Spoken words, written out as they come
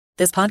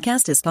This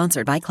podcast is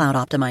sponsored by Cloud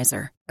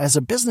Optimizer. As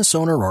a business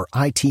owner or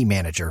IT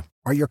manager,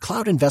 are your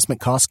cloud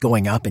investment costs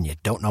going up and you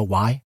don't know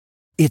why?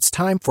 It's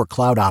time for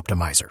Cloud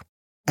Optimizer.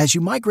 As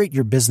you migrate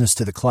your business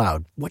to the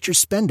cloud, what you're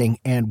spending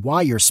and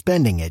why you're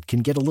spending it can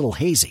get a little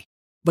hazy.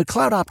 But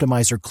Cloud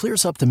Optimizer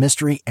clears up the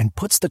mystery and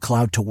puts the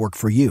cloud to work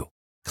for you.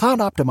 Cloud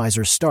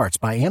Optimizer starts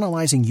by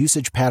analyzing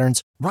usage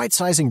patterns,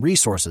 right-sizing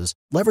resources,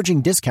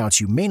 leveraging discounts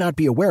you may not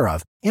be aware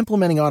of,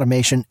 implementing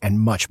automation, and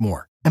much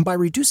more. And by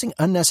reducing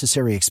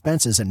unnecessary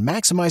expenses and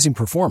maximizing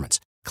performance,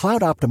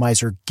 Cloud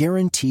Optimizer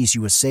guarantees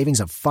you a savings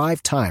of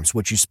 5 times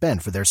what you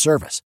spend for their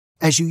service.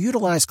 As you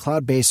utilize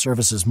cloud-based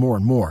services more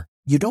and more,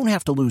 you don't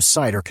have to lose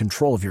sight or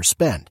control of your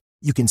spend.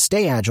 You can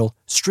stay agile,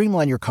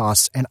 streamline your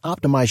costs, and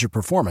optimize your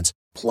performance,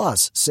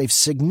 plus save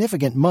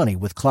significant money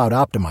with Cloud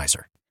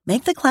Optimizer.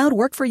 Make the cloud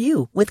work for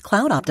you with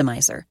Cloud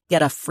Optimizer.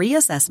 Get a free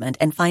assessment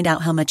and find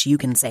out how much you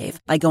can save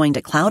by going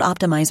to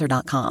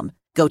cloudoptimizer.com.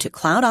 Go to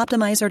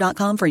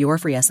cloudoptimizer.com for your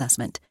free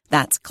assessment.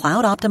 That's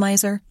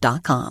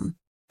cloudoptimizer.com.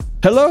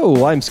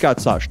 Hello, I'm Scott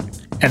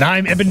Soshnick. And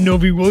I'm Eben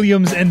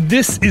Novy-Williams, and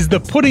this is the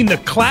Putting the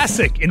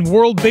Classic in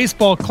World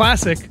Baseball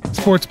Classic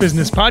sports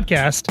business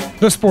podcast,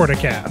 The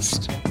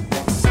Sporticast.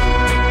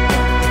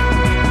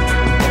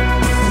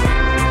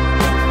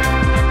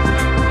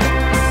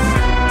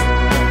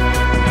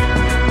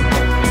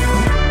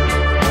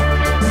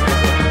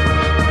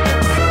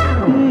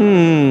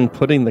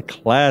 Putting the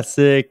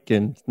classic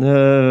and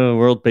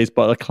World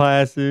Baseball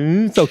Classic.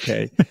 It's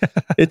okay.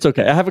 It's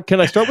okay.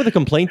 Can I start with a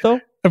complaint, though?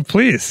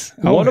 Please.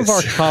 One of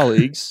our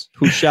colleagues,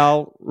 who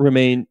shall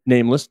remain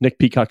nameless, Nick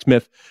Peacock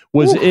Smith,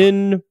 was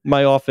in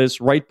my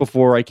office right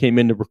before I came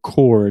in to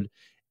record,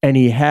 and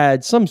he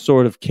had some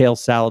sort of kale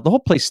salad. The whole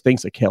place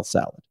stinks of kale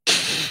salad.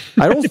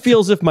 I don't feel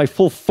as if my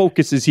full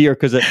focus is here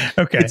because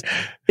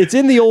it's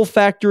in the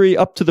olfactory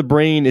up to the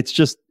brain. It's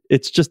just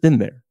in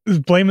there.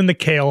 Blaming the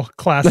kale,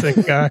 classic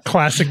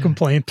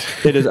complaint.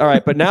 It is. All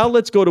right, but now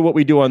let's go to what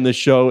we do on this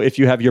show. If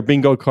you have your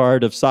bingo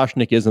card of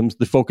Soshnickisms,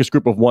 the focus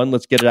group of one,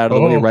 let's get it out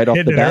of the way right off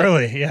the bat.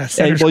 Early. Yeah,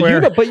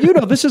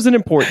 this is an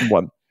important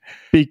one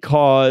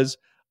because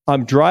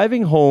I'm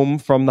driving home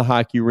from the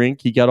hockey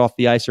rink. He got off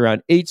the ice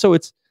around 8, so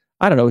it's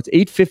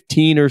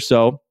 8:15 or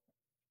so,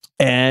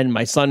 and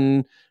my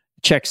son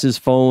checks his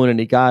phone and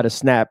he got a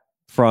snap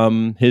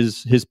from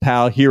his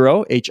pal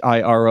Hiro,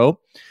 Hiro.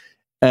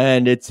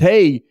 And it's,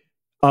 hey,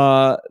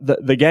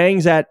 the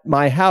gang's at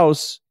my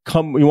house.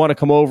 We want to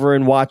come over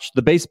and watch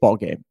the baseball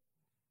game.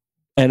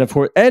 And of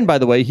course, and by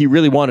the way, he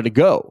really wanted to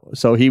go.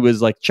 So he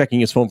was like checking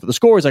his phone for the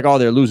scores, like, oh,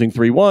 they're losing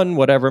 3-1,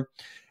 whatever.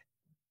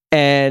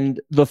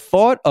 And the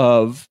thought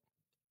of,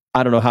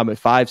 I don't know how many,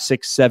 5,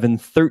 6, 7,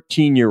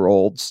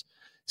 13-year-olds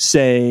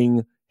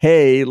saying,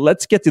 hey,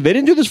 let's get to, they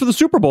didn't do this for the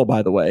Super Bowl,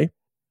 by the way.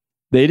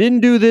 They didn't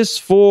do this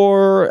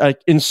for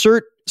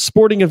insert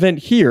sporting event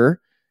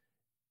here.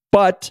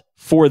 But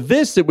for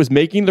this, it was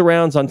making the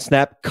rounds on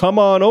Snap. Come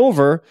on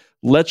over.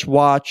 Let's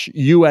watch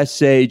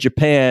USA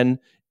Japan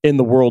in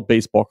the World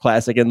Baseball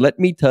Classic. And let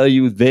me tell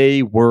you,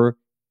 they were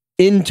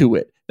into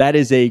it. That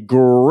is a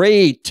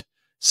great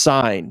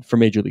sign for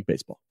Major League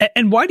Baseball.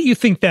 And why do you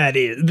think that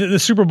is? The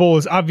Super Bowl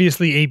is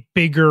obviously a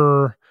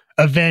bigger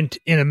event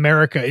in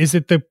America. Is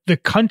it the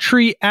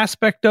country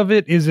aspect of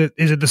it? Is it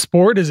the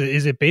sport? Is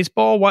it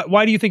baseball?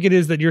 Why do you think it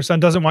is that your son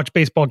doesn't watch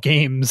baseball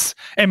games,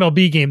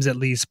 MLB games at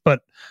least,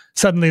 but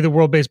suddenly the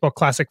World Baseball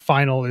Classic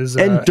final is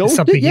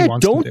something he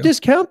wants to do? Don't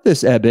discount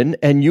this, Eben.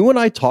 And you and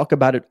I talk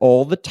about it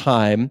all the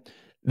time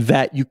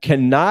that you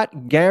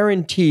cannot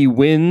guarantee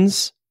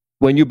wins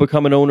when you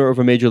become an owner of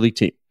a major league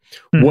team.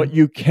 Mm-hmm. What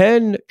you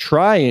can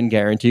try and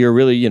guarantee or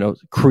really,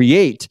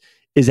 create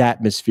is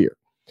atmosphere.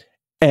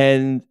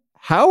 And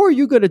how are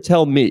you going to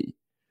tell me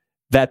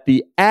that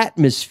the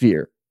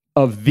atmosphere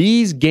of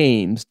these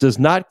games does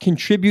not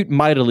contribute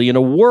mightily in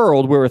a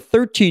world where a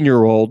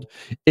 13-year-old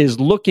is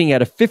looking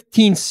at a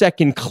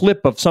 15-second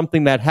clip of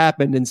something that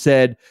happened and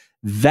said,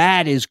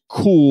 that is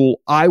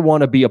cool, I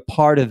want to be a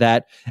part of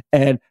that?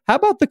 And how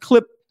about the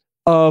clip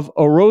of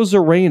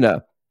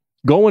Arozarena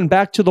going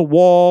back to the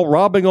wall,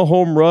 robbing a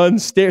home run,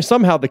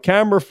 somehow the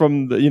camera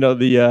from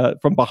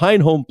from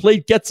behind home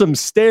plate gets him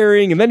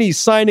staring, and then he's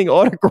signing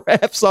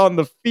autographs on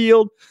the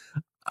field.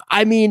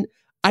 I mean,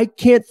 I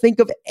can't think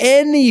of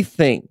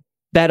anything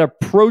that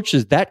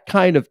approaches that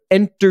kind of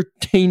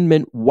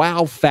entertainment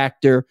wow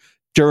factor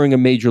during a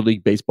Major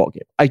League Baseball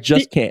game. I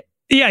just can't.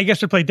 Yeah, I guess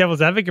to play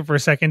devil's advocate for a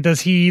second,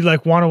 does he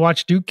want to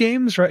watch Duke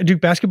games, right?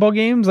 Duke basketball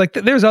games?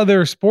 There's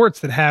other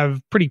sports that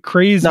have pretty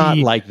crazy not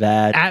like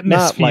that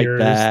atmospheres. Not like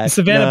that.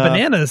 Savannah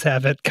Bananas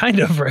have it, kind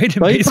of, right?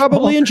 Well, you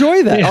probably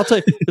enjoy that. Yeah. I'll tell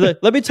you.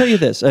 Let me tell you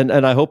this, and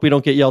I hope we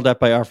don't get yelled at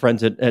by our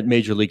friends at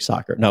Major League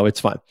Soccer. No, it's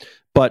fine.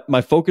 But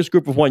my focus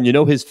group of one,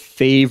 his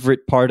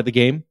favorite part of the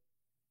game?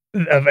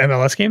 Of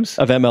MLS games?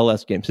 Of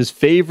MLS games. His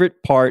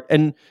favorite part,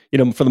 and,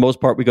 for the most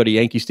part, we go to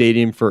Yankee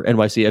Stadium for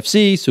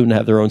NYCFC, soon to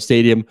have their own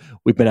stadium.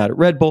 We've been out at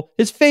Red Bull.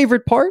 His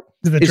favorite part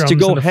is to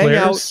go hang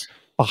out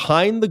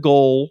behind the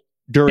goal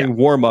during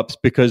warm-ups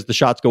because the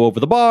shots go over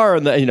the bar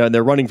and and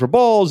they're running for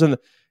balls, and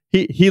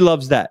he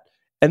loves that.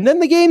 And then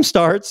the game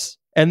starts,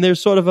 and there's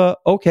sort of a,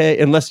 okay,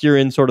 unless you're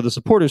in sort of the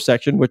supporters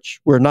section, which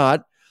we're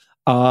not,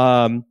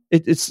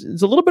 it's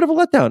a little bit of a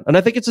letdown. And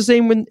I think it's the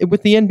same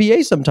with the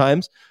NBA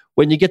sometimes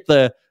when you get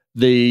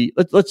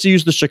let's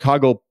use the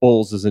Chicago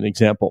Bulls as an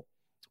example,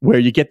 where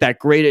you get that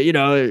great,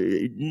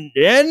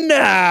 and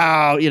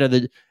now,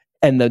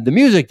 the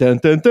music, dun,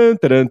 dun, dun,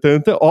 dun,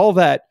 dun, dun, all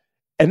that.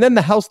 And then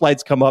the house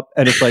lights come up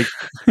and it's like,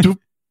 doop,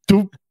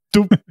 doop,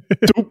 doop,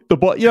 doop, the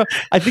ball.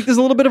 I think there's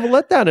a little bit of a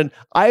letdown. And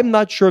I'm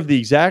not sure of the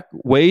exact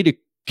way to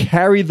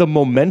carry the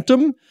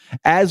momentum,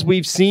 as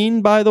we've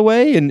seen, by the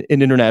way, in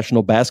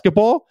international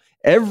basketball.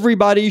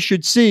 Everybody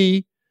should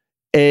see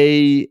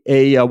a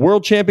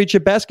world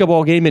championship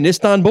basketball game in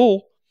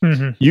Istanbul.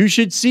 Mm-hmm. You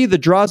should see the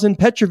Drazen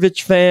Petrovic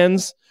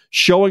fans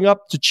showing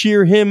up to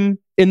cheer him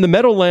in the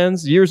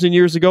Meadowlands years and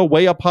years ago,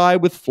 way up high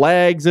with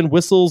flags and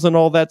whistles and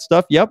all that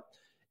stuff. Yep.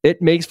 It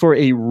makes for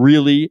a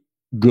really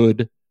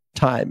good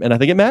time, and I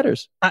think it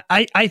matters.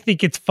 I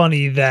think it's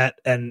funny that,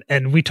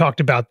 and we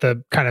talked about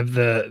the kind of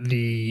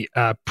the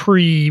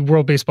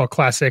pre-World Baseball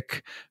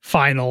Classic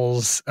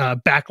finals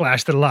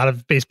backlash that a lot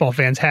of baseball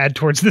fans had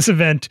towards this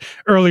event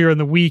earlier in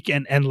the week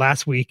and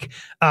last week.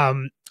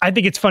 I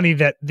think it's funny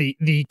that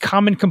the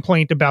common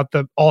complaint about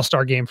the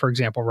All-Star game, for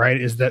example, right,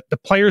 is that the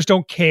players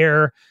don't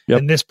care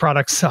and this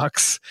product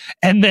sucks.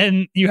 And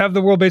then you have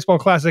the World Baseball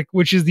Classic,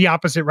 which is the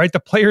opposite, right? The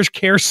players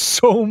care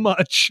so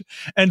much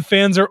and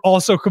fans are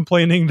also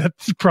complaining that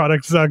the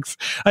product sucks.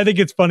 I think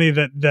it's funny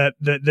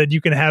that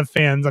you can have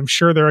fans. I'm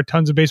sure there are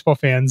tons of baseball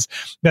fans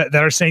that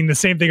are saying the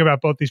same thing about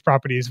both these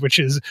properties, which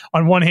is,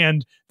 on one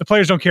hand, the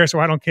players don't care, so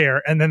I don't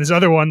care. And then this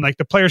other one, like,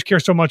 the players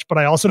care so much, but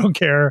I also don't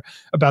care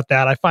about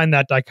that. I find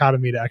that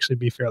dichotomy to actually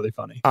be fairly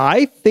funny.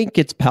 I think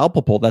it's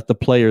palpable that the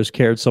players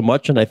cared so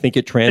much, and I think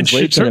it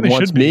translates. And it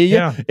wants me.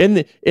 Yeah.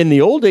 In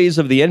the old days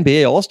of the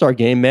NBA All-Star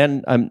game,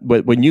 man,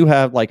 when you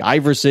have like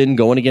Iverson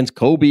going against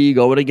Kobe,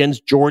 going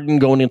against Jordan,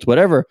 going against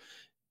whatever,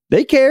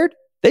 they cared.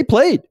 They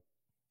played.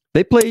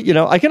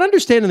 I can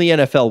understand in the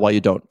NFL why you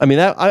don't. I mean,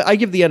 I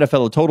give the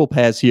NFL a total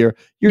pass here.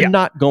 You're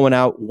not going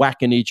out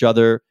whacking each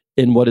other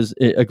in what is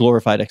a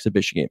glorified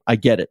exhibition game. I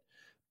get it.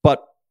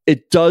 But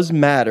it does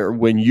matter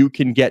when you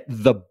can get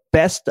the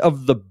best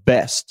of the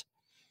best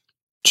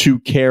to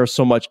care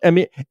so much. I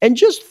mean, and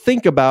just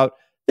think about,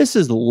 this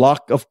is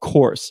luck, of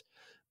course,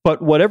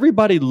 but what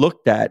everybody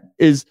looked at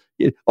is,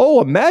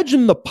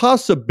 imagine the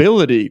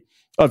possibility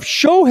of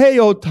Shohei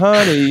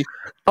Ohtani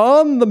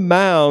on the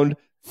mound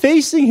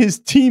facing his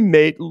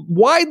teammate,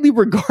 widely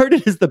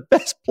regarded as the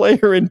best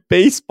player in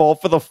baseball,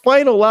 for the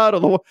final out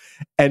of the world.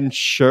 And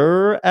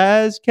sure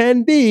as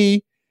can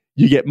be,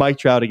 you get Mike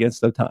Trout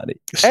against Ohtani.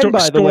 And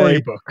by the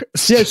way,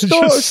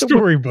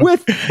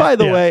 storybook. By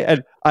the way,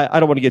 and I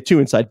don't want to get too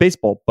inside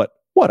baseball, but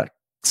what a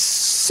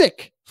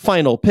sick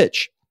final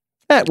pitch.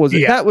 That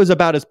was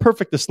about as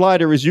perfect a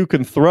slider as you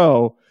can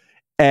throw.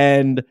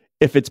 And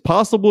if it's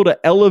possible to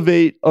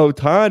elevate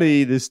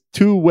Ohtani, this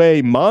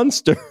two-way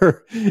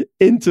monster,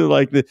 into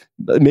like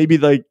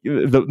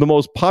the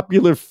most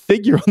popular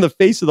figure on the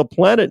face of the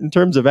planet in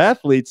terms of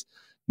athletes,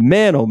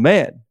 man, oh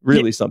man,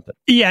 really something.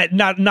 Yeah,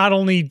 not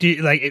only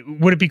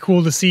would it be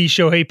cool to see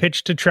Shohei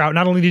pitch to Trout?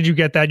 Not only did you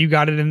get that, you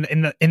got it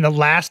in the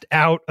last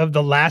out of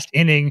the last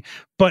inning,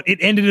 but it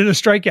ended in a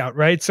strikeout,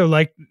 right? So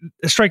like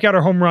a strikeout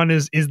or home run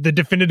is the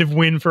definitive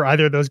win for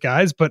either of those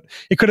guys, but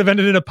it could have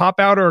ended in a pop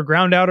out or a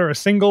ground out or a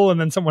single, and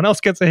then someone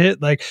else gets a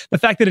hit. Like, the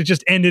fact that it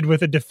just ended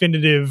with a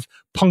definitive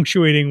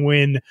punctuating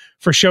win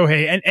for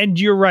Shohei, and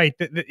you're right,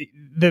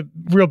 the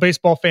real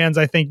baseball fans,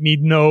 I think,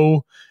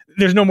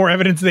 there's no more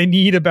evidence they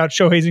need about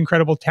Shohei's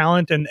incredible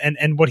talent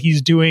and what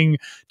he's doing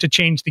to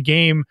change the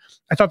game.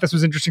 I thought this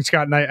was interesting,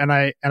 Scott, and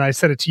I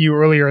said it to you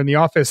earlier in the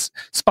office.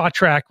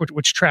 Spotrac,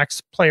 which tracks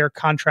player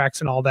contracts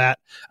and all that,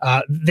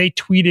 they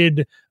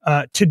tweeted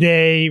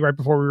today, right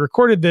before we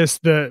recorded this,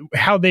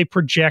 how they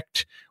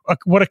project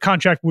what a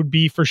contract would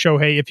be for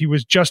Shohei if he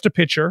was just a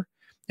pitcher.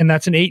 And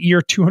that's an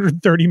 8-year,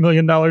 $230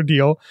 million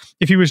deal.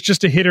 If he was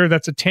just a hitter,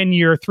 that's a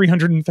 10-year,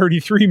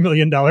 $333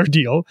 million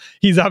deal.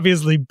 He's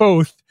obviously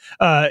both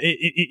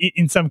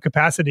in some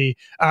capacity.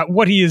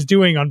 What he is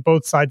doing on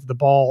both sides of the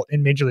ball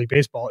in Major League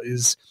Baseball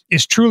is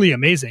truly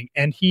amazing.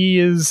 And he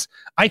is,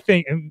 I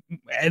think,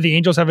 the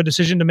Angels have a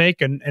decision to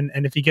make. And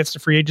if he gets to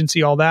free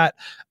agency, all that,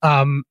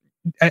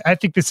 I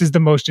think this is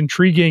the most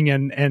intriguing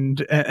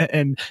and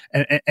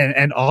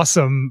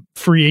awesome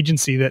free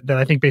agency that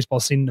I think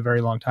baseball's seen in a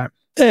very long time.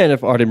 And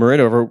if Artie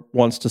Moreno ever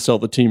wants to sell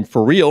the team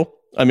for real,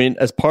 I mean,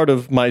 as part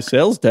of my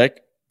sales deck,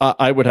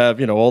 I would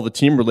have, all the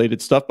team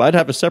related stuff, but I'd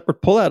have a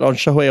separate pullout on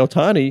Shohei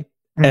Ohtani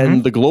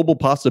and the global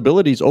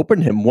possibilities open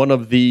him. One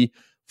of the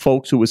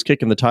folks who was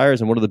kicking the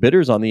tires and one of the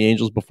bidders on the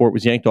Angels before it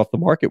was yanked off the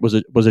market was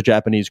a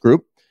Japanese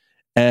group.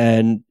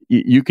 And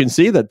you can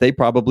see that they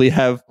probably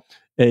have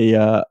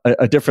a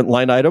different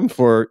line item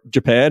for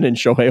Japan and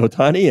Shohei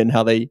Ohtani and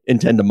how they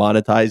intend to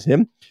monetize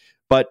him.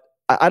 But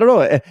I don't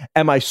know.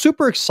 Am I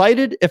super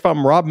excited if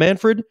I'm Rob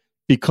Manfred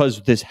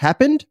because this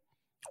happened?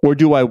 Or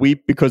do I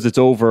weep because it's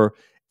over?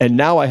 And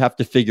now I have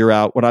to figure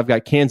out, when I've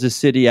got Kansas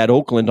City at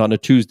Oakland on a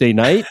Tuesday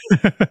night,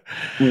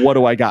 what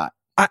do I got?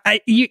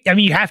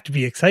 You have to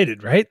be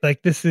excited, right?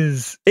 Like this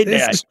is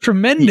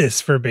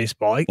tremendous for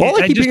baseball.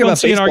 All I keep hearing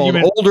about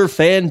baseball, older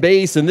fan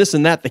base and this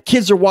and that. The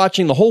kids are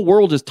watching. The whole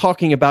world is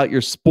talking about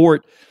your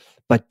sport.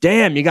 But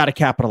damn, you got to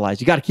capitalize.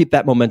 You got to keep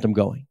that momentum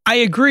going. I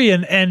agree,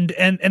 and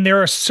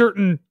there are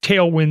certain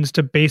tailwinds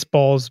to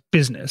baseball's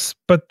business,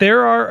 but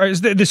there are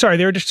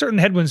just certain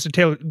headwinds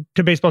to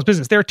baseball's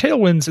business. There are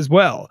tailwinds as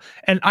well,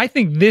 and I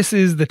think this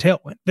is the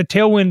tailwind. The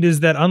tailwind is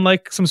that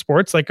unlike some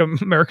sports like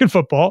American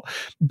football,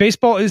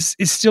 baseball is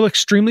still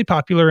extremely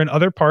popular in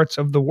other parts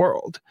of the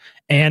world,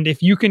 and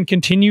if you can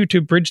continue to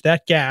bridge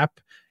that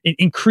gap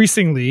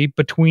increasingly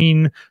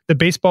between the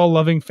baseball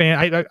loving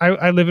fan.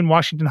 I live in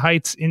Washington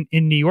Heights in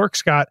New York,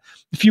 Scott.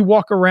 If you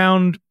walk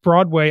around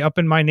Broadway up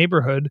in my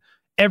neighborhood,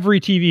 every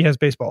TV has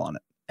baseball on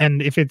it.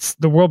 And if it's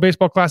the World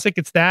Baseball Classic,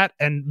 it's that.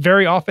 And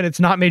very often it's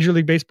not Major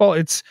League Baseball.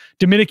 It's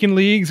Dominican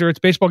leagues or it's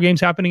baseball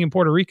games happening in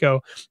Puerto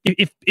Rico.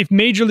 If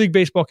Major League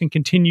Baseball can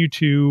continue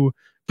to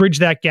bridge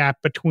that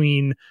gap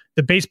between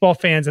the baseball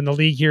fans and the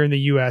league here in the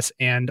US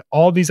and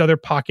all these other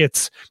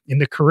pockets in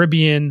the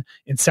Caribbean,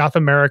 in South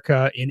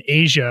America, in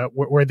Asia,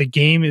 where the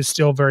game is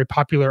still very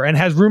popular and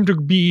has room to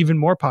be even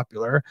more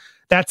popular,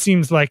 that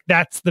seems like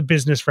that's the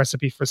business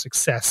recipe for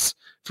success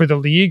for the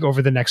league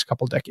over the next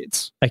couple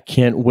decades. I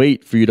can't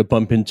wait for you to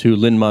bump into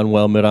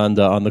Lin-Manuel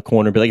Miranda on the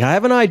corner and be like, I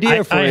have an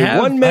idea for a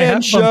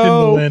one-man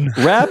show,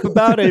 rap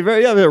about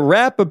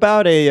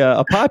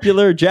a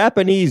popular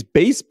Japanese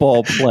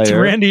baseball player. It's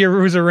Randy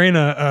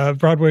Arozarena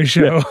Broadway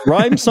show. Yeah,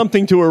 rhyme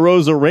something to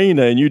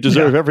Arozarena and you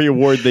deserve every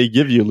award they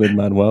give you,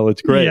 Lin-Manuel.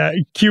 It's great. Yeah,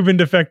 Cuban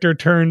defector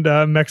turned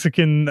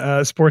Mexican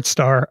sports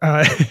star.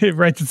 It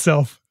writes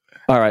itself.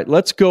 All right,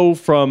 let's go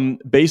from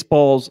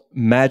baseball's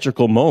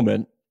magical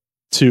moment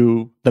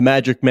to the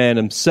Magic Man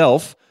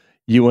himself.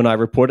 You and I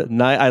reported,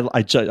 and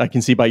I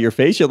can see by your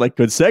face, you're like,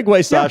 good segue,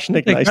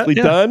 Soshnick. Nicely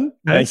done.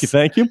 Nice.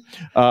 Thank you.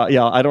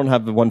 I don't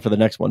have the one for the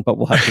next one, but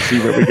we'll have to see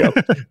where we go.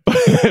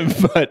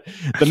 but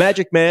the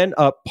Magic Man,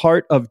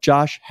 part of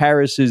Josh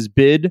Harris's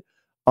bid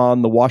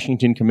on the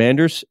Washington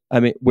Commanders. I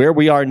mean, where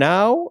we are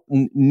now,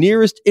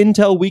 nearest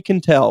intel we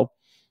can tell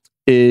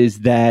is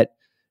that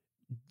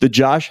the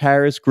Josh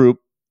Harris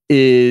group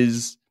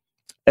is,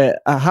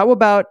 how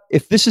about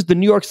if this is the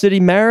New York City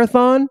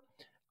Marathon?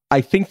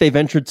 I think they've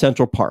entered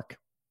Central Park.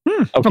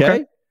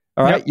 Okay.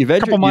 All right. Yep. You've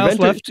entered. Couple miles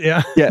left.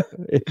 Yeah. Yeah.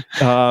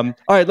 All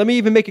right. Let me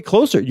even make it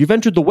closer. You've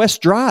entered the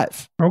West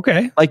Drive.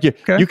 Okay. Like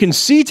you can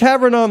see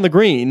Tavern on the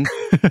Green,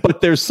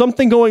 but there's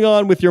something going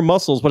on with your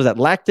muscles. What is that?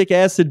 Lactic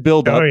acid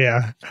buildup. Oh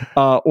yeah.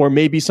 Or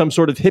maybe some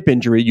sort of hip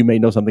injury. You may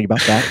know something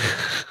about that.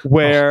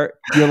 Where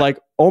you're like,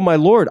 oh my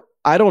Lord,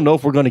 I don't know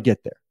if we're going to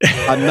get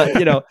there. I'm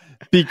not,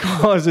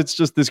 because it's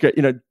just this great,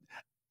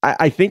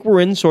 I think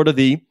we're in sort of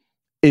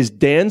is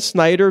Dan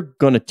Snyder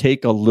going to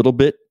take a little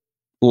bit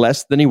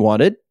less than he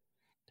wanted?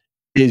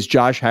 Is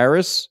Josh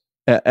Harris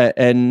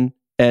and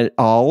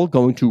Al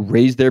going to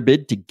raise their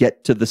bid to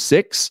get to the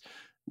 6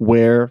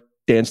 where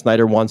Dan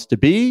Snyder wants to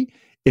be?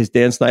 Is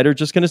Dan Snyder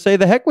just going to say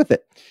the heck with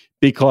it?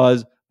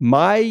 Because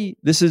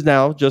this is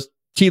now just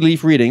tea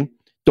leaf reading.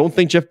 Don't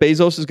think Jeff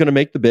Bezos is going to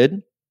make the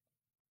bid.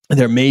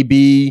 There may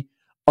be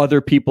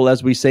other people,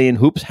 as we say in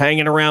hoops,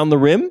 hanging around the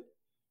rim,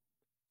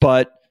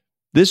 but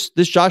this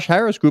Josh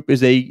Harris group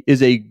is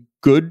a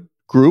good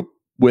group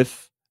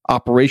with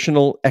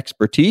operational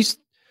expertise.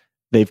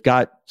 They've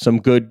got some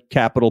good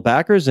capital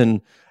backers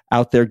and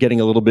out there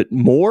getting a little bit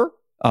more.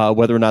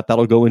 Whether or not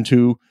that'll go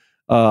into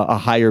a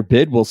higher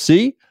bid, we'll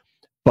see.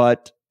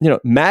 But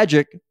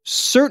Magic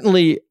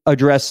certainly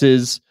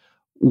addresses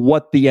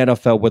what the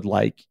NFL would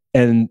like,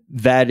 and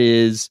that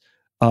is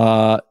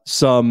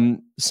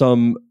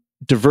some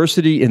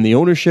diversity in the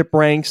ownership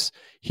ranks.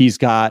 He's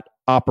got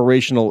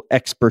operational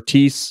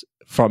expertise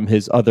from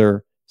his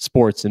other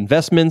sports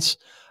investments.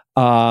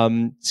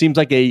 Seems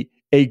like a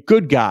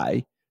good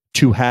guy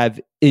to have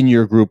in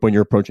your group when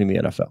you're approaching the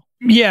NFL.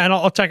 Yeah, and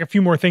I'll tack a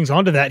few more things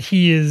onto that.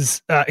 He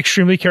is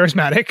extremely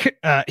charismatic.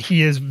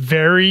 He is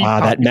very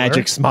popular, that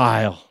magic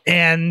smile.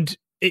 And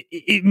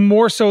it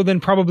more so than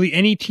probably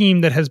any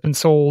team that has been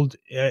sold,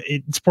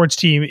 sports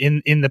team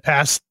in the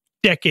past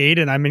decade,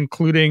 and I'm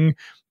including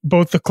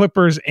both the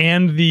Clippers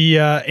and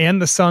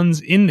the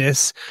Suns in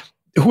this.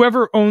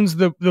 Whoever owns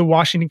the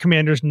Washington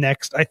Commanders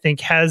next, I think,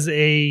 has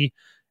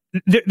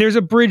there's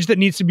a bridge that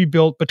needs to be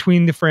built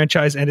between the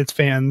franchise and its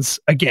fans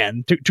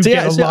again to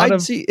get a lot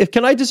of.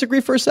 Can I disagree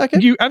for a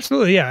second? You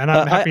absolutely, yeah, and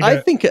I'm happy. I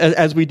think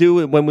as we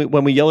do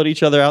when we yell at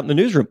each other out in the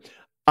newsroom,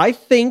 I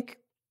think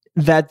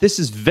that this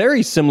is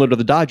very similar to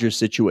the Dodgers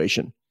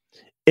situation,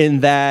 in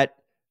that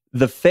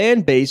the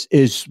fan base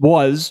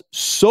was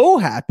so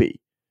happy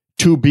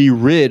to be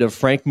rid of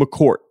Frank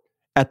McCourt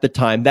at the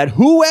time that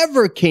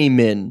whoever came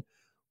in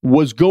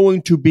was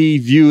going to be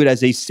viewed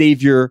as a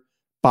savior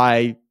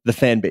by the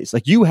fan base.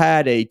 Like, you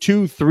had a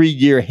 2-3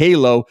 year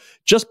halo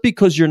just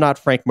because you're not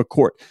Frank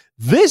McCourt.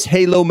 This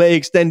halo may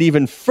extend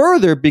even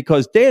further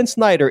because Dan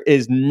Snyder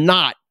is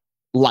not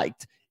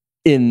liked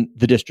in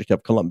the District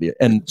of Columbia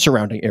and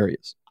surrounding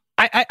areas.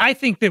 I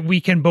think that we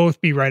can both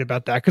be right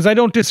about that, because I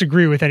don't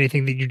disagree with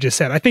anything that you just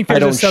said. I think there's I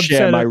don't a subset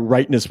share my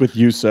rightness with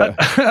you, sir.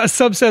 A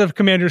subset of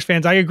Commanders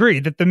fans. I agree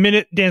that the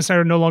minute Dan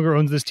Snyder no longer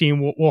owns this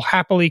team, will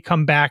happily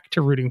come back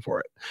to rooting for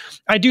it.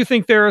 I do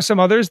think there are some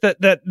others that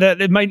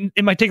it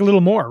might take a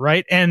little more,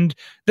 right? And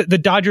the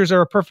Dodgers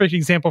are a perfect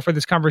example for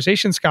this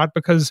conversation, Scott,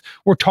 because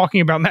we're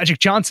talking about Magic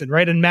Johnson,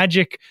 right? And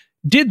Magic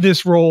did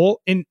this role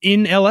in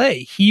LA.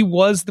 He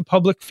was the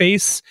public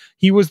face.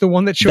 He was the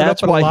one that showed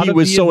That's up at a lot of the why he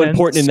was so events.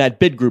 important in that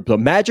bid group, though.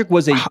 Magic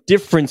was a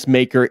difference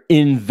maker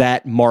in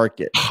that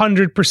market.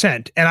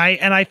 100%. And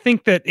I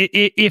think that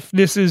if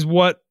this is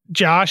what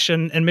Josh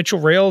and Mitchell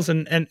Rales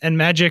and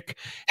Magic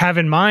have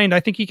in mind,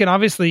 I think he can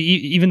obviously,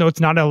 even though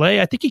it's not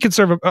LA, I think he could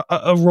serve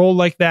a role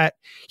like that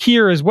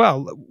here as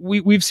well.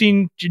 We've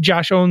seen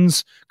Josh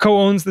co-owns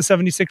the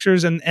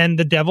 76ers and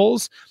the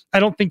Devils. I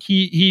don't think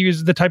he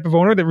is the type of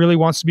owner that really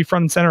wants to be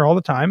front and center all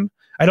the time.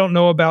 I don't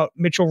know about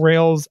Mitchell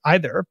Rales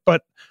either,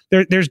 but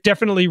there's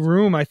definitely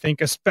room, I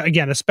think,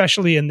 again,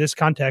 especially in this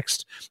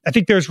context, I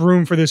think there's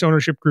room for this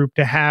ownership group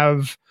to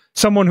have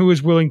someone who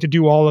is willing to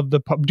do a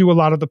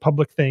lot of the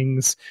public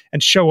things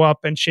and show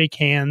up and shake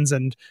hands.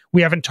 And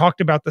we haven't talked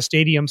about the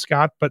stadium,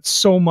 Scott, but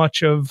so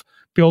much of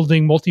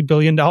building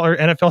multi-billion-dollar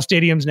NFL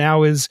stadiums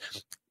now is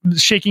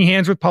shaking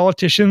hands with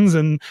politicians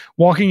and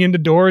walking into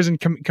doors and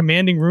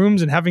commanding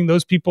rooms and having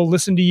those people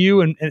listen to you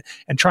and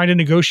trying to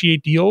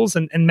negotiate deals.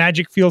 And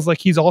Magic feels like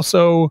he's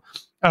also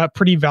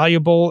pretty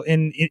valuable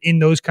in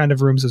those kind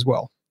of rooms as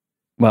well.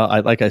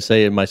 Well, like I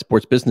say in my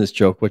sports business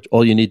joke, which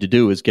all you need to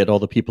do is get all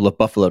the people of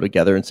Buffalo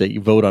together and say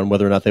you vote on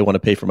whether or not they want to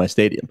pay for my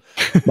stadium.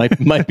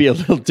 might be a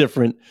little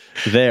different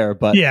there,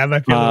 but yeah, it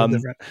might be a little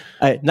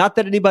different. Not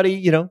that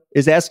anybody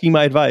is asking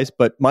my advice,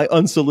 but my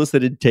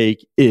unsolicited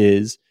take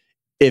is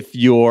if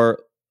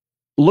you're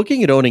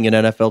looking at owning an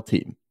NFL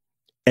team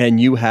and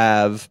you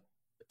have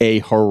a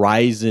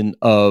horizon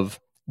of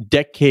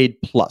decade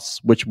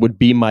plus, which would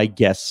be my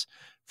guess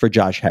for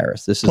Josh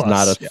Harris. This is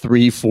not a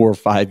 3, 4,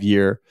 5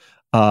 year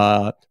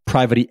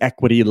private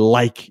equity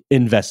like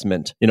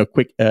investment,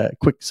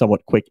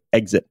 somewhat quick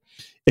exit.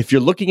 If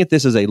you're looking at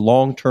this as a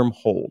long-term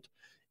hold,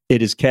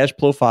 it is cash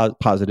flow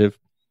positive.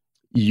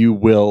 You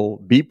will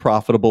be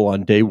profitable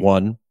on day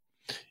one.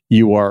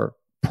 You are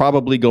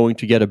probably going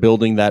to get a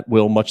building that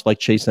will, much like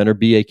Chase Center,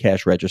 be a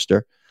cash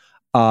register.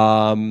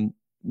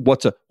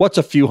 What's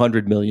a few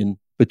 $100 million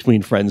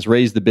between friends?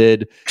 Raise the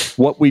bid.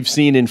 What we've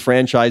seen in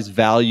franchise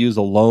values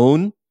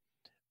alone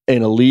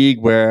in a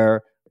league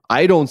where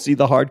I don't see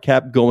the hard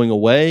cap going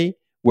away,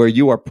 where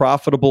you are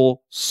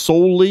profitable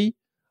solely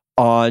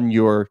on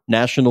your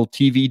national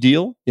TV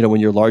deal,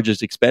 when your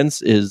largest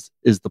expense is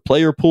the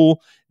player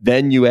pool,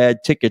 then you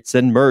add tickets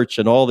and merch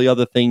and all the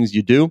other things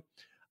you do,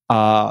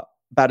 about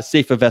as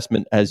safe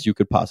investment as you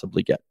could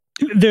possibly get.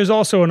 There's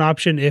also an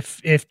option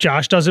if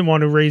Josh doesn't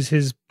want to raise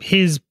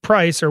his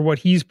price or what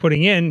he's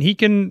putting in, he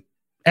can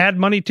add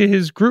money to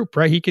his group,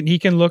 right? He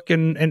can look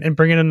and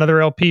bring in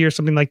another LP or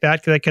something like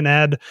that can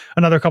add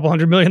another couple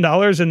 $100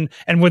 million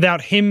and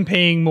without him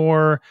paying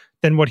more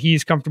than what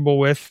he's comfortable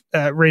with,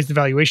 raise the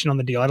valuation on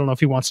the deal. I don't know if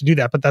he wants to do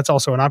that, but that's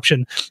also an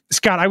option.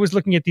 Scott, I was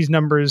looking at these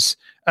numbers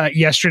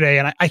yesterday,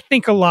 and I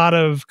think a lot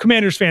of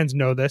Commanders fans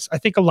know this. I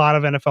think a lot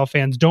of NFL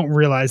fans don't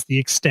realize the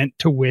extent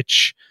to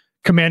which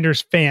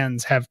Commanders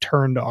fans have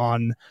turned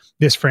on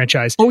this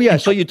franchise. Oh yeah,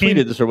 so you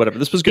tweeted this or whatever.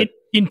 This was good.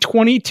 In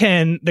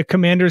 2010, the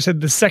Commanders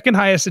had the second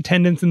highest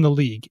attendance in the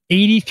league,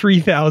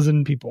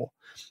 83,000 people.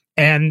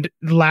 And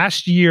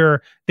last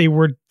year, they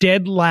were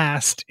dead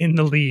last in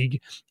the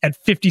league at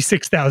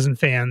 56,000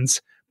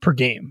 fans per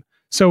game.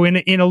 So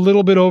in a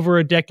little bit over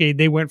a decade,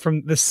 they went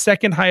from the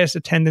second highest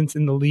attendance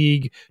in the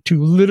league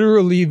to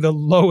literally the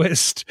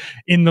lowest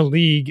in the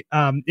league.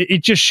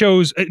 It just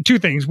shows two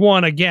things.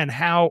 One, again,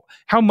 how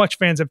much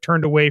fans have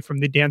turned away from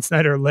the Dan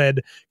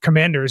Snyder-led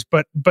Commanders.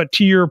 But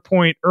to your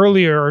point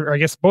earlier, or I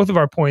guess both of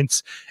our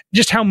points,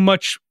 just how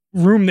much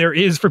room there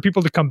is for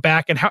people to come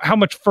back and how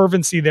much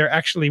fervency there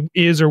actually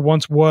is or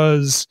once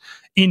was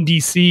in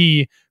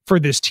DC for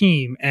this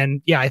team.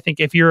 And yeah, I think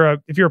if you're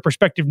a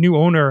prospective new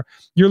owner,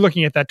 you're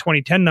looking at that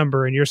 2010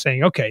 number and you're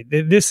saying, okay,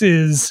 this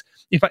is,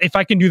 if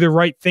I can do the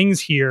right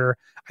things here,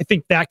 I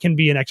think that can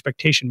be an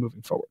expectation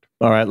moving forward.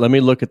 All right, let me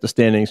look at the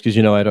standings because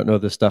I don't know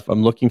this stuff.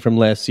 I'm looking from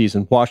last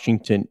season.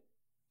 Washington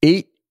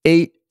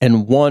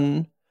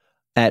 8-1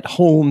 at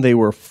home. They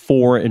were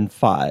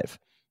 4-5.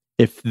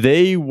 If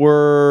they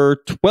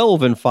were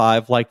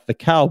 12-5 like the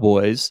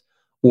Cowboys,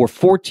 or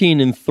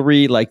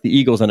 14-3 like the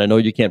Eagles, and I know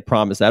you can't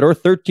promise that, or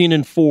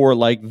 13-4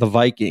 like the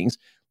Vikings.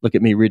 Look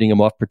at me reading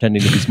them off,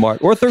 pretending to be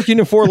smart. Or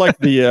 13-4 like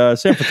the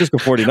San Francisco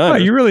 49ers. Oh,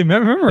 you really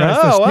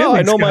memorized those standings,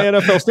 I know my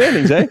NFL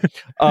standings, eh?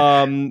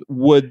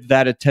 Would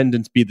that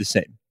attendance be the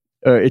same?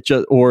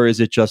 Or is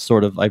it just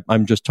sort of like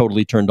I'm just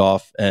totally turned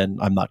off and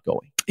I'm not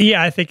going?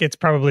 Yeah, I think it's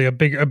probably I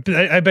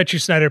bet you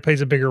Snyder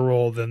plays a bigger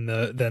role than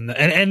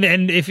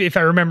and if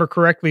I remember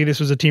correctly,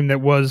 this was a team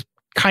that was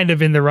kind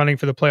of in the running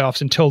for the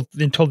playoffs until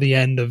the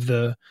end of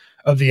the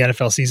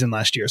NFL season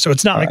last year. So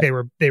it's not like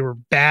they were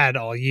bad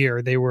all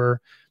year. They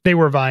were they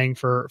were vying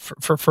for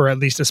at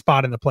least a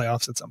spot in the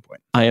playoffs at some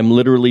point. I am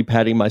literally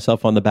patting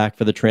myself on the back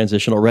for the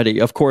transition already.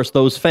 Of course,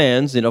 those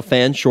fans,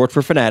 fans short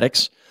for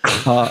fanatics.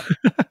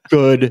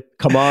 Good.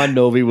 Come on,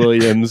 Novi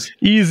Williams.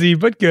 Easy,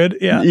 but good.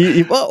 Yeah.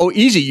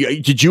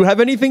 Easy. Did you have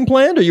anything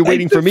planned? Or are you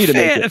waiting for me to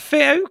make it?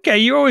 Okay,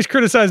 you always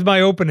criticize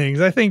my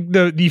openings. I think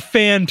the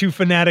fan to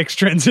fanatics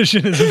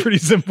transition is a pretty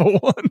simple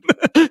one.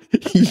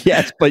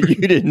 Yes, but you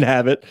didn't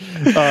have it.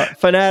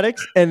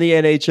 Fanatics and the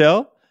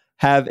NHL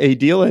have a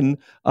deal, and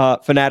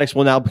Fanatics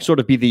will now sort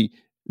of be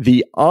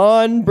the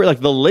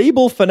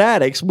label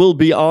Fanatics will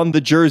be on the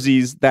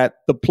jerseys that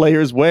the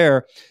players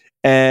wear.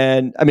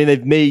 And I mean,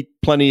 they've made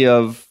plenty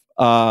of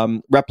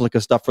replica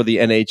stuff for the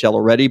NHL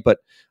already, but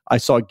I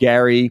saw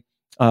Gary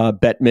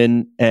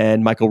Bettman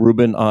and Michael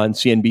Rubin on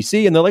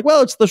CNBC, and they're like,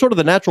 well, it's the sort of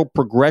the natural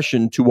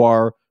progression to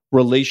our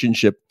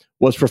relationship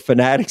was for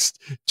Fanatics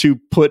to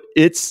put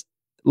its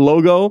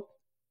logo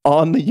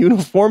on the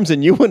uniforms.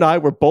 And you and I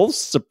were both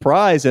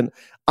surprised, and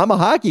I'm a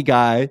hockey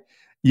guy.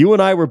 You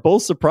and I were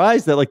both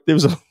surprised that there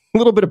was a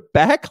little bit of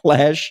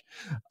backlash,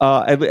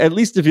 at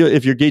least if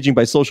you're gauging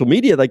by social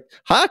media.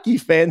 Hockey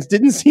fans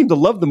didn't seem to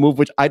love the move,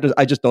 which I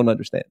just don't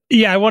understand.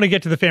 Yeah, I want to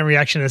get to the fan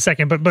reaction in a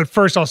second, but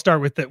first I'll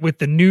start with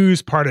the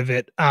news part of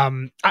it.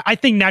 I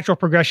think natural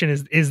progression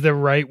is the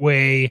right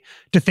way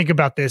to think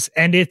about this,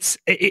 and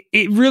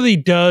it really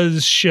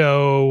does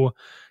show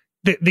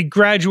the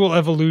gradual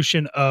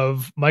evolution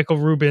of Michael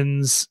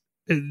Rubin's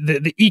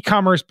the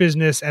e-commerce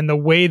business and the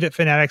way that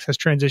Fanatics has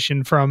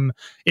transitioned from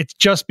it's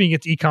just being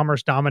its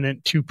e-commerce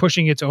dominant to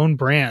pushing its own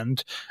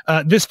brand.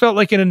 This felt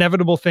like an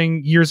inevitable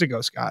thing years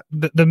ago, Scott.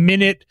 The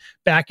minute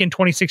back in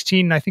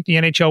 2016, I think the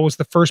NHL was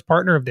the first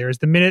partner of theirs.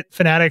 The minute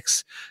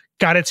Fanatics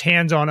got its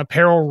hands on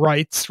apparel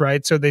rights,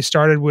 right? So they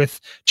started with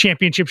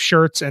championship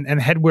shirts and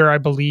headwear, I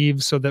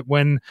believe, so that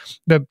when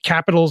the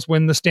Capitals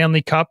win the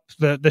Stanley Cup,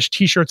 the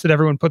t-shirts that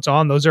everyone puts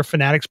on, those are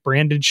Fanatics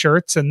branded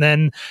shirts. And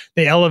then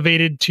they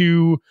elevated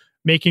to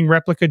making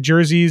replica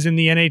jerseys in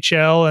the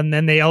NHL, and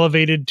then they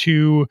elevated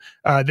to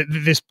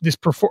this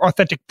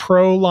Authentic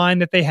Pro line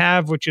that they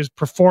have, which is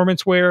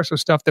performance wear, so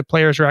stuff that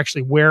players are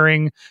actually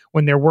wearing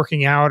when they're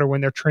working out or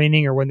when they're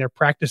training or when they're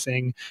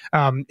practicing.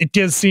 It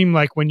does seem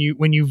like when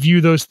you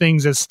view those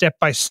things as step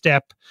by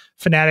step,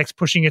 Fanatics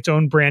pushing its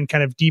own brand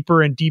kind of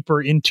deeper and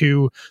deeper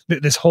into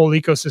this whole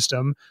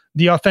ecosystem.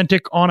 The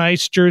authentic on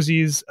ice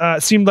jerseys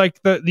seemed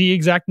like the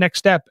exact next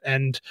step,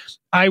 and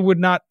I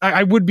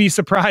would be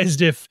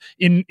surprised if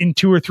in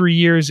 2 or 3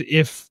 years,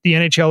 if the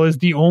NHL is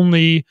the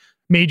only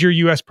major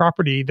U.S.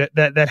 property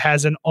that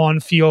has an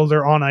on-field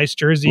or on-ice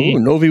jersey. Ooh,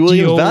 Novi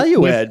Williams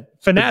value add.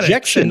 Fanatics.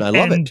 Objection. I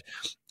love it.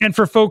 And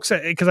for folks,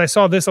 because I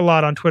saw this a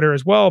lot on Twitter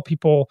as well,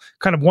 people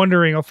kind of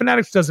wondering,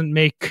 Fanatics doesn't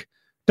make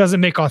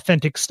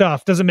authentic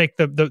stuff, doesn't make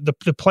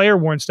the player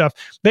worn stuff.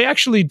 They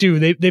actually do.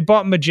 They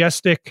bought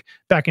Majestic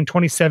back in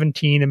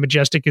 2017, and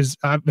Majestic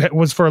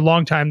was for a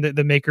long time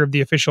the maker of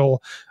the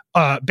official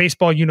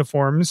baseball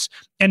uniforms,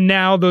 and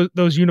now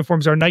those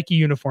uniforms are Nike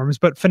uniforms,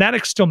 but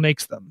Fanatics still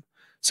makes them.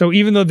 So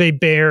even though they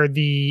bear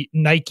the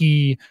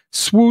Nike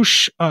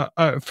swoosh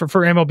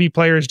for MLB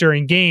players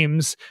during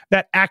games,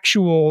 that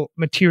actual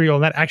material,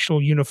 that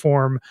actual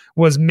uniform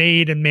was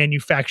made and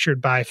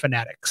manufactured by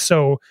Fanatics.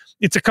 So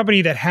it's a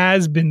company that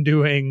has been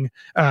doing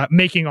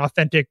making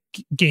authentic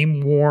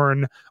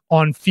game-worn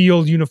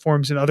on-field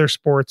uniforms in other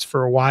sports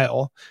for a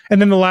while.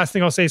 And then the last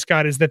thing I'll say,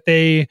 Scott, is that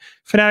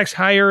Fanatics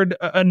hired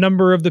a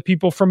number of the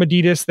people from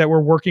Adidas that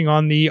were working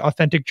on the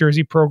authentic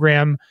jersey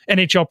program,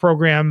 NHL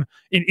program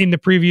in the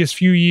previous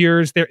few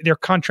years. They're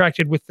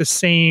contracted with the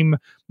same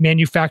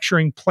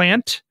manufacturing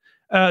plant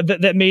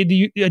that made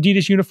the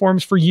Adidas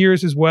uniforms for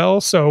years as well.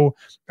 So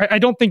I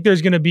don't think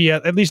there's going to be,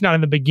 at least not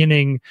in the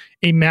beginning,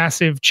 a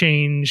massive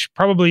change,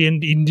 probably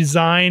in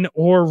design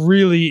or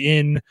really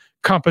in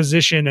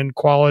composition and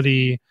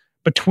quality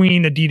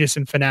between Adidas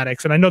and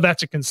Fanatics. And I know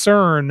that's a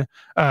concern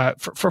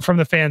from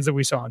the fans that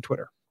we saw on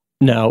Twitter.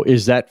 Now,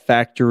 is that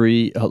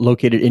factory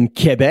located in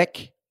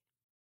Quebec?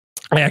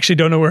 I actually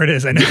don't know where it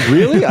is. I know.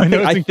 Really? I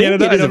know it's in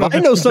Canada. It is. If I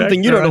know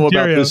something you don't know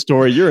about this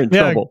story, you're in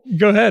trouble.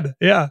 Go ahead.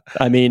 Yeah.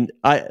 I mean,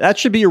 that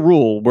should be a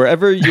rule.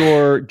 Wherever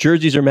your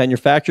jerseys are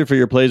manufactured for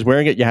your players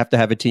wearing it, you have to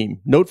have a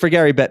team. Note for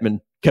Gary Bettman,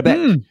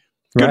 Quebec.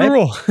 Good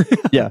rule.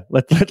 Yeah.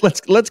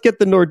 Let's get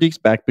the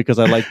Nordiques back because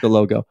I like the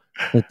logo.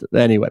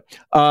 Anyway,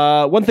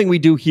 one thing we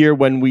do here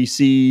when we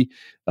see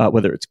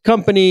whether it's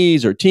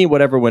companies or team,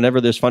 whatever,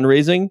 whenever there's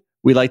fundraising,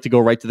 we like to go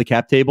right to the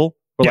cap table.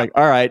 We're like,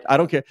 all right, I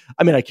don't care.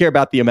 I mean, I care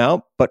about the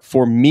amount, but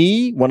for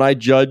me, when I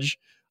judge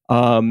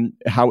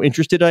how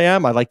interested I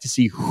am, I like to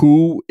see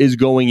who is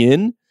going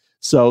in.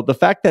 So the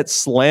fact that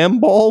Slam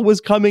Ball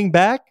was coming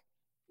back,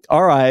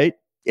 all right,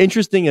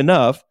 interesting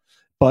enough.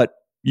 But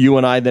you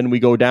and I, then we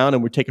go down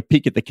and we take a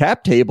peek at the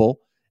cap table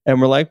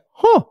and we're like,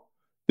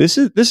 this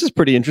is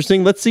pretty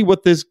interesting. Let's see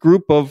what this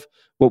group of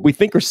what we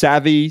think are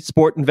savvy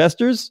sport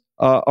investors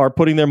are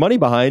putting their money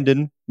behind,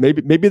 and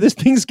maybe this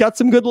thing's got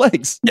some good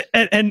legs.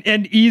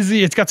 And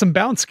easy. It's got some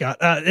bounce, Scott.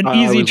 An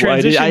easy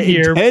transition I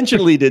here.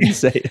 Intentionally didn't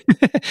say it.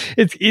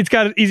 It's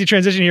got an easy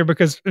transition here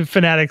because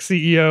Fanatics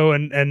CEO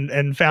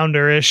and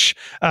founder-ish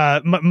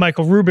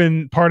Michael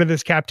Rubin, part of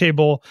this cap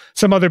table.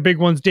 Some other big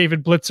ones,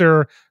 David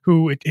Blitzer,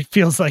 who it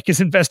feels like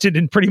is invested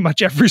in pretty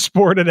much every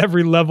sport at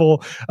every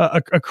level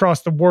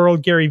across the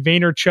world. Gary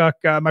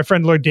Vaynerchuk, my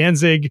friend Lloyd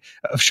Danzig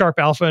of Sharp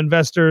Alpha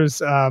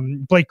Investors,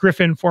 Blake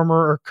Griffin,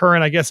 former or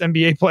current, I guess,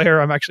 NBA player.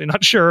 I'm actually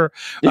not sure.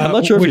 Yeah, I'm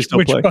not sure which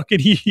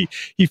bucket he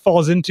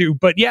falls into.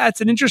 But yeah,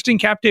 it's an interesting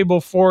cap table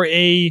for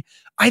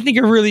I think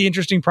a really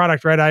interesting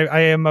product, right?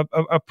 I am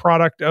a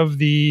product of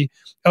the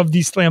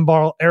slam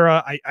ball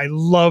era. I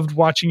loved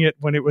watching it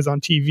when it was on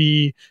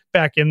TV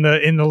back in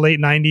the late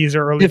 90s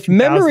or early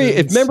 2000s.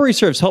 If memory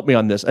serves, help me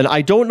on this. And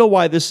I don't know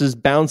why this is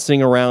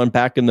bouncing around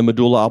back in the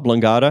medulla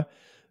oblongata,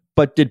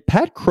 but did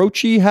Pat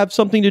Croce have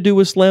something to do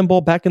with slam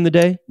ball back in the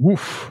day?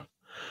 Oof.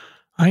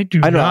 I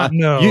do not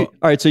know. All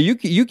right, so you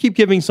keep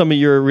giving some of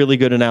your really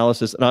good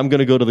analysis, and I'm going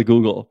to go to the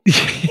Google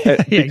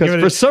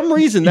because for some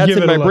reason that's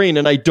in my brain,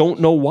 and I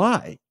don't know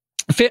why.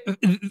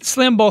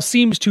 Slam ball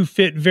seems to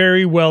fit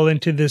very well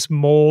into this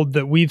mold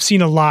that we've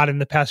seen a lot in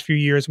the past few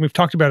years, and we've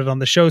talked about it on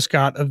the show,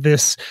 Scott, of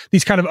these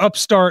kind of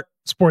upstart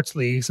sports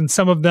leagues, and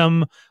some of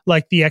them,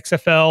 like the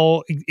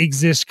XFL,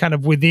 exist kind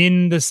of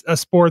within a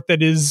sport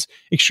that is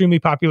extremely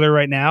popular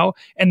right now,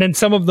 and then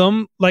some of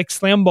them, like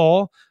slam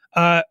ball,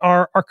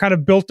 are kind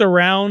of built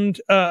around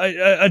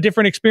a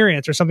different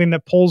experience or something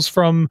that pulls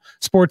from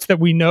sports that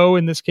we know,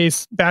 in this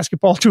case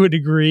basketball to a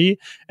degree,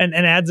 and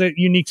adds a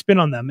unique spin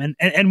on them.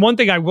 And one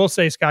thing I will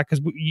say, Scott,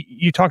 because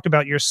you talked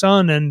about your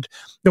son and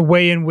the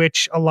way in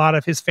which a lot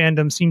of his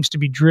fandom seems to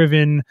be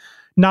driven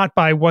not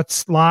by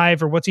what's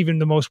live or what's even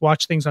the most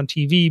watched things on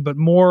TV, but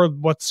more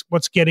what's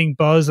getting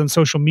buzz on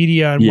social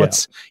media and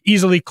what's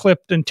easily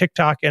clipped in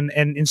TikTok and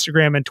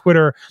Instagram and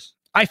Twitter.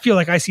 I feel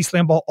like I see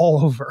slam ball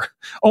all over,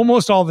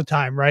 almost all the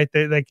time, right?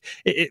 A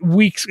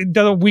week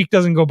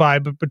doesn't go by,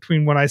 but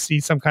between when I see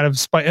some kind of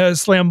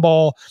slam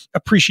ball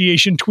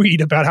appreciation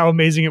tweet about how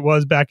amazing it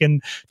was back in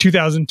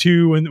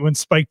 2002 when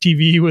Spike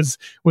TV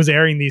was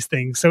airing these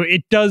things. So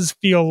it does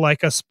feel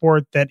like a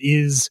sport that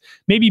is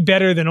maybe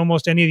better than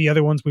almost any of the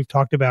other ones we've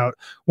talked about.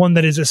 One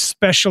that is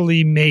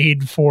especially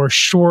made for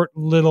short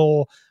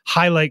little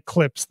highlight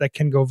clips that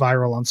can go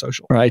viral on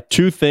social. All right,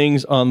 two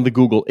things on the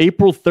Google.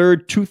 April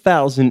 3rd,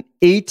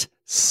 2008,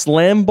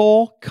 slam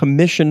ball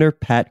commissioner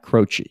Pat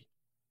Croce.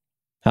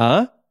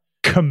 Huh?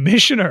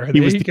 Commissioner. He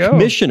was the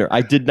commissioner.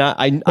 I did not.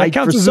 I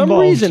for some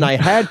reason I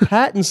had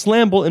Pat and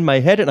slam ball in my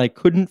head and I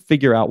couldn't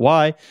figure out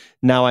why.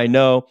 Now I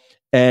know.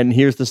 And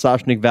here's the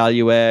Soshnick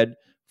value add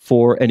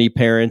for any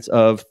parents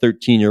of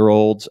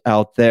 13-year-olds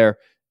out there.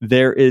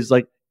 There is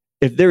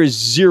if there is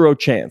zero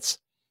chance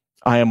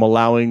I am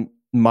allowing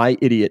my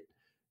idiot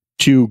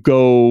to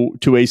go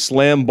to a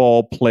slam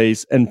ball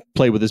place and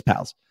play with his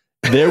pals,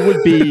 there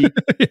would be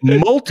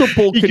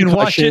multiple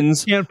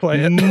concussions, can't play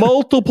it.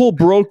 Multiple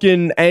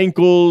broken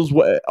ankles.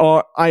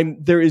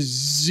 There is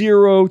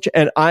zero,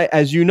 and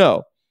as you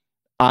know,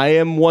 I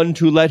am one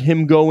to let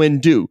him go and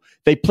do.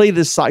 They play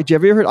this side.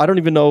 Have you ever heard? I don't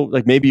even know.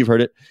 Maybe you've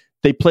heard it.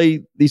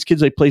 These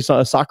kids play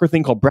a soccer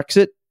thing called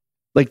Brexit.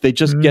 They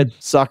just get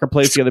soccer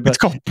players together. It's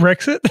called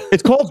Brexit?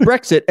 It's called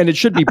Brexit, and it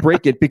should be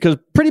Break It, because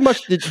pretty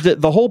much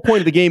the whole point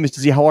of the game is to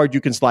see how hard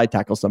you can slide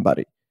tackle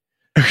somebody.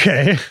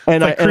 Okay.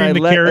 And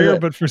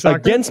but for soccer?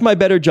 Against my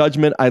better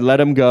judgment, I let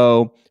him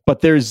go,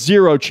 but there's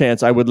zero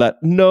chance I would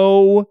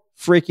no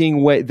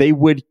freaking way. They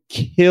would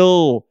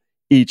kill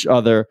each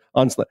other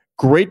on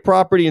great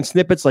property and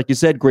snippets, like you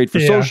said, great for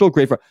social,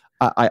 great for...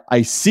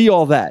 I see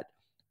all that,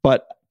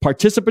 but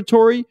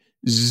participatory,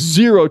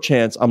 zero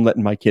chance I'm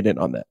letting my kid in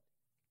on that.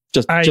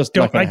 I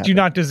do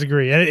not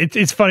disagree. And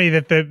it's funny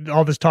that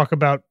all this talk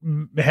about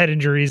head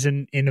injuries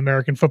in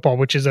American football,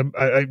 which is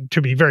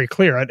to be very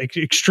clear, an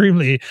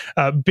extremely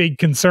big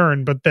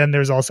concern. But then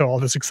there's also all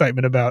this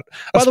excitement about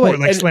a sport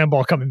like slam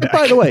ball coming back.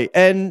 By the way,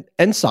 and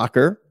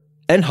soccer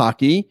and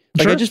hockey.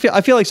 Sure.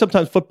 I feel like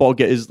sometimes football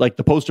is like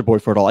the poster boy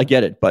for it all. I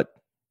get it, but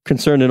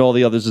concern in all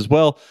the others as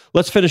well.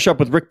 Let's finish up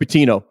with Rick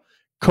Pitino,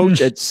 coach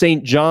at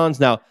St.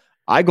 John's. Now,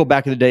 I go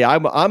back in the day.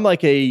 I'm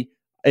like a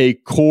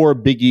core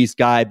Big East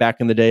guy back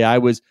in the day. I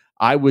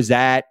was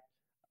at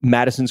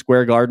Madison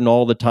Square Garden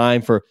all the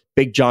time for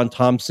Big John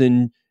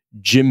Thompson,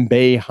 Jim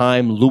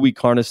Boeheim, Louis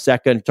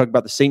Carnesecca, and you talk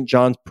about the St.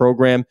 John's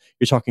program.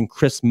 You're talking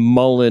Chris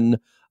Mullen,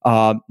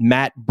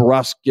 Matt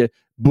Brusk,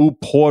 Boo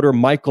Porter,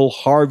 Michael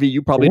Harvey.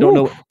 You probably don't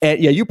know.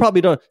 You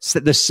probably don't.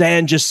 The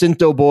San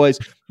Jacinto boys.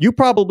 You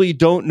probably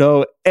don't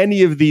know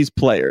any of these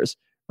players,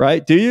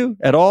 right? Do you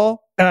at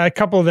all? A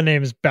couple of the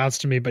names bounce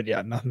to me, but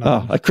nothing.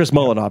 Chris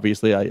Mullen,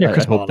 obviously. I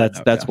hope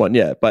that's one.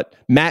 Yeah, but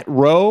Matt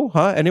Rowe,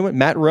 huh? Anyone?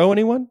 Matt Rowe?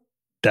 Anyone?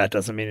 That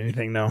doesn't mean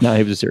anything. No,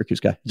 he was a Syracuse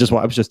guy.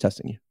 I was just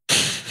testing you,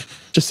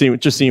 just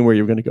seeing where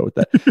you were going to go with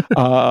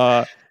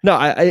that.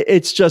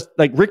 It's just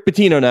like Rick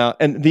Pitino now,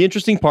 and the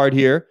interesting part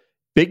here,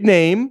 big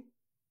name,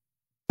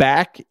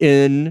 back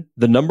in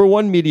the number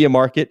one media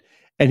market,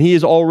 and he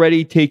is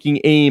already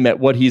taking aim at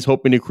what he's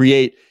hoping to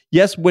create.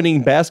 Yes,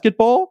 winning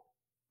basketball,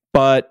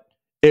 but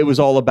it was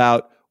all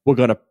about, we're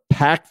going to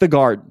pack the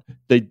Garden.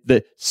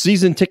 The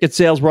season ticket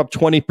sales were up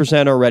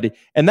 20% already.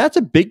 And that's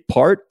a big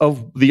part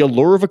of the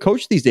allure of a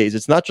coach these days.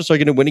 It's not just are we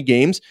going to win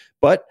games,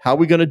 but how are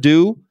we going to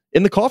do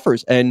in the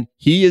coffers? And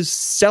he is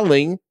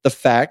selling the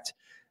fact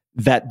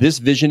that this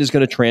vision is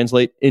going to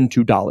translate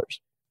into dollars.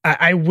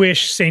 I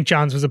wish St.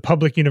 John's was a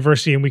public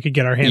university and we could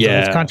get our hands on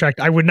this contract.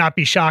 I would not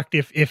be shocked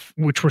if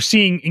which we're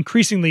seeing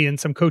increasingly in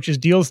some coaches'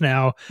 deals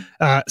now,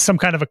 some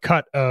kind of a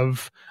cut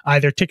of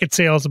either ticket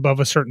sales above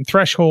a certain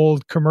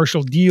threshold,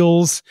 commercial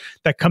deals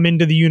that come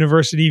into the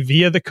university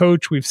via the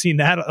coach. We've seen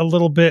that a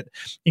little bit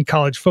in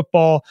college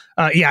football.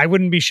 I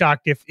wouldn't be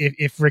shocked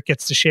if Rick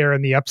gets to share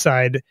in the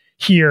upside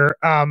here.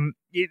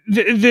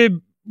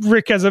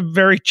 Rick has a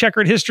very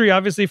checkered history,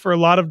 obviously, for a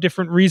lot of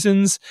different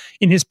reasons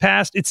in his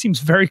past. It seems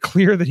very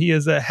clear that he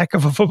is a heck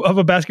of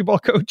a basketball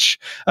coach.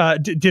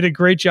 Did a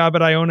great job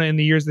at Iona in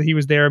the years that he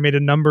was there, made a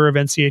number of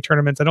NCAA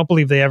tournaments. I don't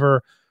believe they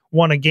ever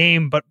won a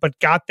game, but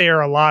got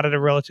there a lot at a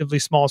relatively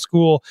small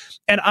school.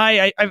 And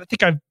I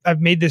think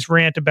I've made this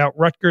rant about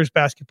Rutgers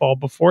basketball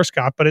before,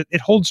 Scott, but it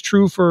holds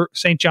true for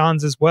St.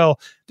 John's as well.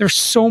 There's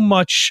so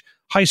much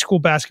high school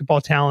basketball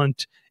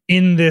talent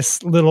in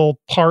this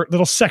little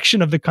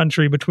section of the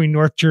country between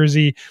North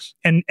Jersey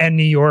and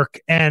New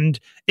York. And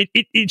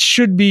it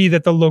should be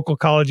that the local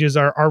colleges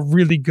are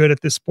really good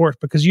at this sport,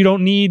 because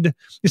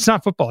it's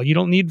not football. You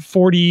don't need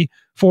 40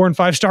 4- and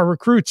 5-star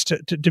recruits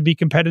to be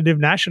competitive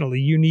nationally.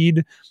 You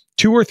need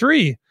 2 or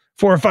 3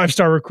 4- or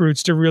 5-star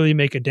recruits to really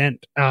make a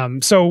dent.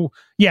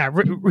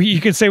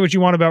 You can say what you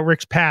want about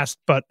Rick's past,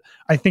 but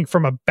I think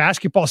from a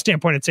basketball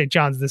standpoint at St.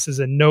 John's, this is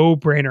a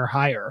no-brainer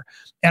hire.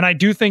 And I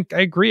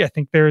agree. I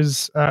think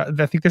there's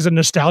a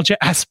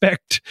nostalgia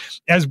aspect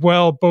as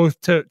well,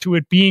 both to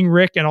it being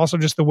Rick and also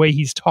just the way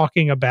he's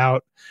talking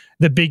about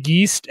the Big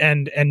East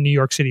and New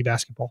York City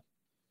basketball.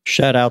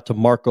 Shout out to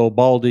Marco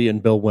Baldi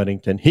and Bill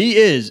Wennington. He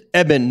is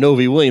Eben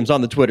Novi Williams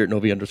on the Twitter,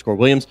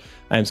 Novi_Williams.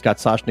 I am Scott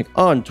Soshnick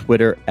on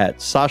Twitter at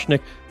Soshnick.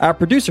 Our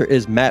producer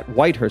is Matt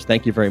Whitehurst.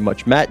 Thank you very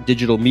much, Matt.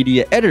 Digital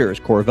media editor is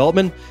Cora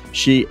Veltman.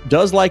 She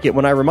does like it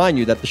when I remind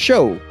you that the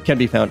show can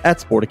be found at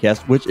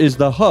Sporticast, which is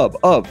the hub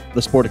of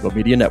the Sportico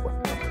Media Network.